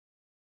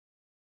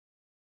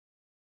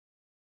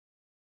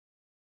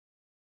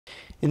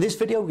In this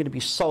video, we're going to be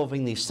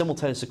solving these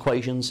simultaneous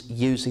equations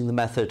using the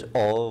method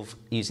of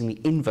using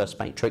the inverse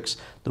matrix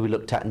that we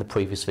looked at in the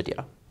previous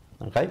video.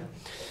 Okay,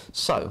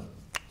 so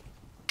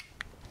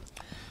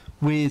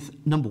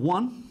with number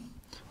 1,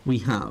 we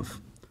have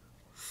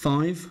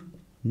 5,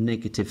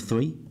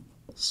 -3,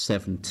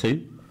 7,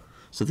 2.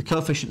 So the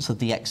coefficients of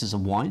the x's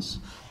and y's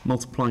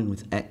multiplying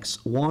with x,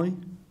 y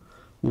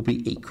will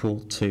be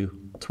equal to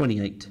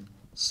 28,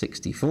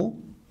 64.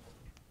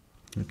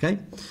 Okay,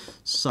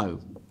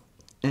 so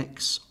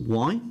x,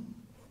 y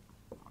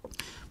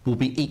will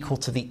be equal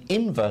to the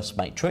inverse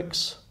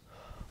matrix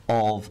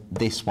of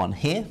this one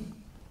here,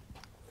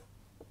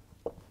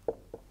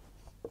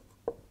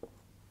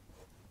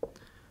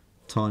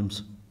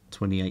 times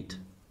 28,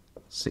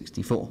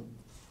 64.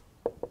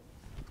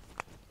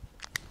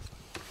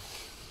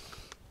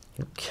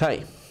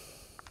 Okay,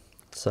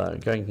 so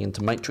going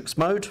into matrix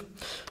mode,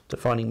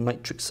 defining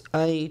matrix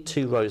A,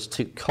 2 rows,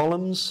 2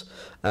 columns.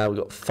 We've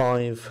got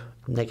 5,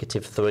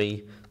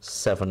 -3,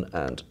 7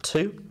 and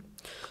 2.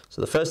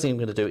 So the first thing I'm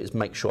going to do is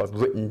make sure I've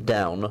written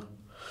down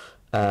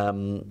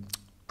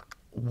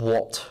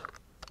what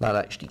that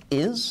actually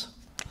is.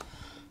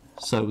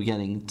 So we're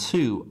getting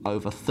 2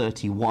 over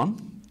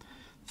 31,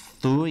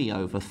 3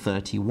 over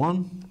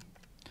 31,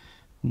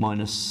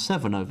 minus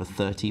 7 over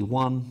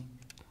 31,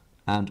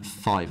 and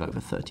 5 over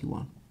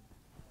 31.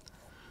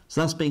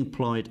 So that's being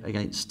applied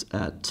against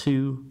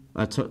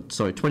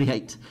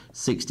 28,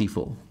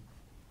 64.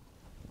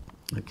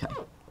 Okay.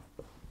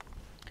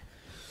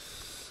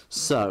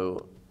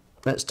 So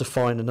let's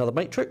define another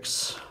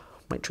matrix,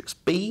 matrix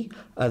B.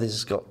 This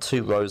has got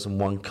 2 rows and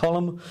 1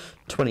 column,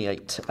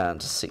 28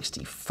 and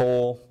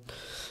 64.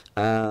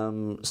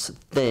 So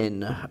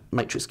then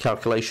matrix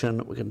calculation,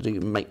 we're going to do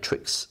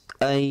matrix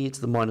A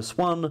to the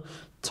 -1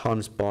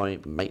 times by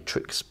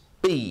matrix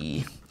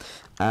B,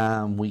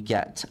 and we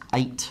get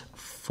 8,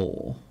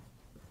 4.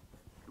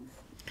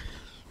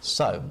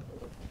 So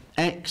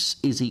x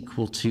is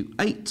equal to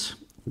 8,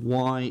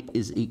 y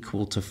is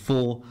equal to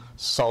 4,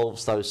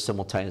 solves those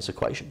simultaneous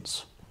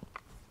equations.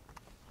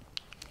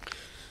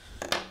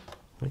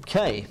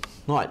 Okay,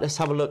 right, let's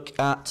have a look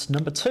at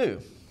number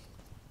 2.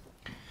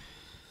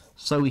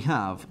 So we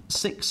have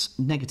 6,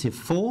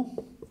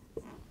 -4,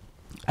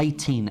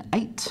 18,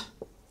 8,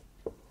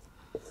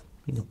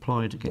 being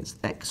applied against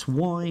x,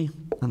 y,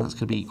 and that's going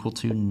to be equal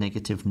to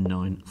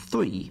 -9,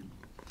 3.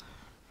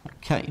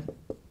 Okay,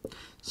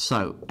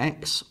 so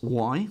x,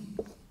 y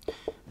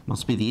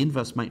must be the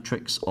inverse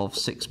matrix of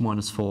 6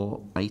 minus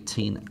 4,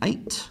 18,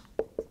 8,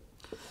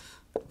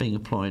 being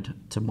applied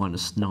to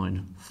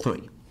 -9,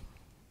 3.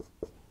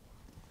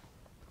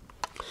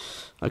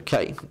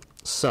 Okay,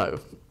 so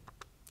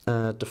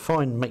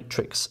define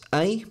matrix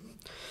A,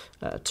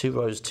 2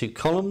 rows, 2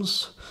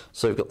 columns.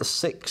 So we've got the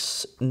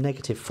 6,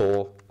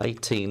 -4,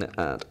 18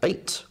 and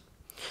 8.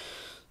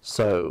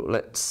 So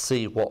let's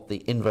see what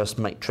the inverse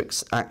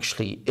matrix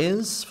actually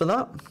is for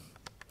that.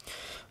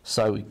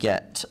 So we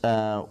get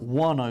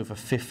 1 over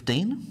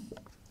 15,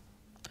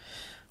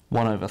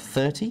 1 over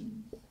 30,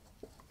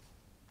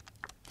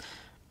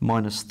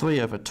 minus 3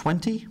 over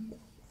 20,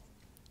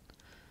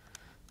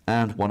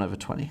 and 1 over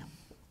 20.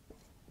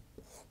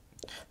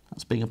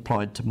 That's being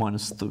applied to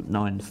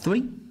 -9,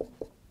 3.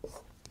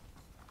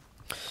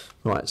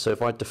 Right, so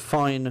if I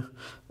define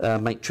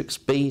matrix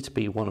B to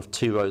be one of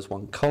 2 rows,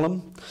 1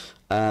 column,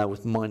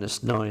 with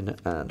 -9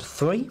 and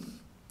 3,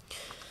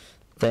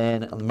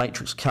 then on the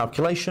matrix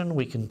calculation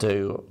we can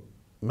do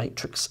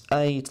matrix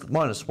A to the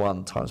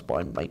 -1 times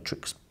by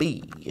matrix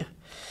B.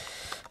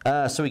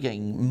 So we're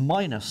getting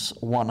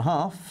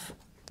 -1/2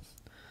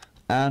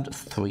 and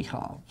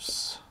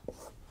 3/2.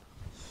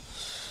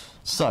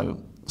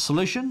 So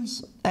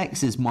solutions,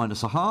 x is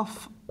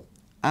 -1/2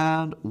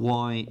 and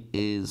y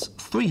is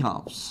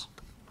 3/2.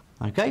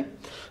 Okay,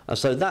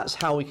 so that's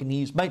how we can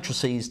use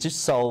matrices to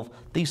solve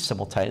these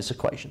simultaneous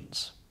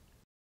equations.